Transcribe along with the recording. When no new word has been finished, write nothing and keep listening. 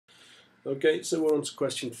Okay, so we're on to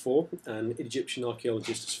question 4. An Egyptian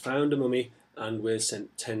archaeologist has found a mummy and we're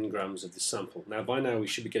sent 10 grams of this sample. Now by now we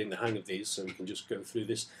should be getting the hang of these, so we can just go through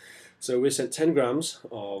this. So we're sent 10 grams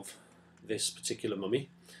of this particular mummy,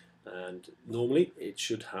 and normally it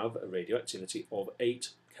should have a radioactivity of 8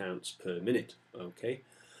 counts per minute. Okay.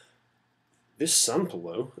 This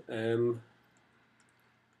sample though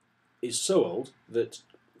is so old that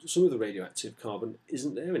some of the radioactive carbon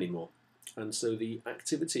isn't there anymore, and so the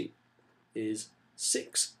activity is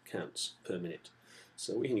 6 counts per minute.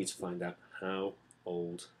 So we need to find out how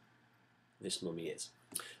old this mummy is.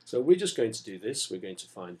 So we're just going to do this. We're going to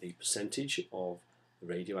find the percentage of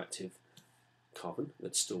radioactive carbon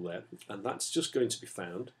that's still there, and that's just going to be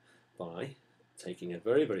found by taking a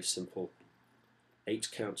very, very simple 8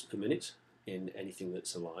 counts per minute in anything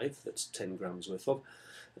that's alive, that's 10 grams worth of,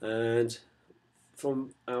 and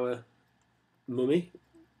from our mummy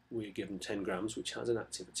we're given 10 grams, which has an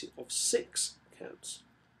activity of 6 counts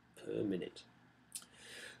per minute.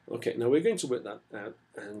 Okay, now we're going to work that out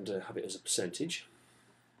and have it as a percentage.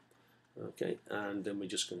 Okay, and then we're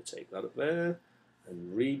just going to take that up there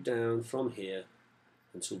and read down from here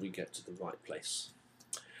until we get to the right place.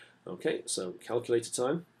 Okay, so calculator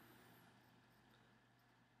time.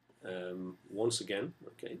 Once again,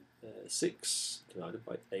 okay, 6 divided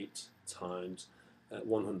by 8 times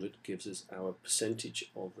 100 gives us our percentage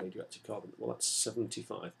of radioactive carbon. Well, that's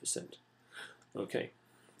 75%. Okay,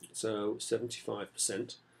 so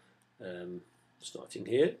 75%, starting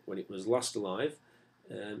here, when it was last alive,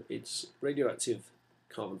 its radioactive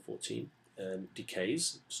carbon-14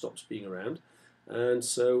 decays, stops being around, and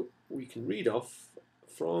so we can read off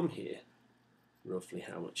from here roughly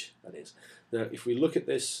how much that is. Now, if we look at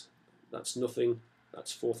this, that's nothing,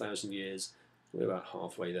 that's 4,000 years, we're about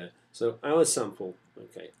halfway there. So our sample,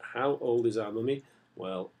 okay, how old is our mummy?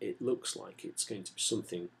 Well, it looks like it's going to be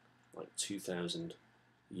something like 2,000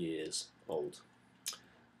 years old.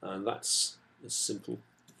 And that's as simple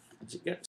as it gets.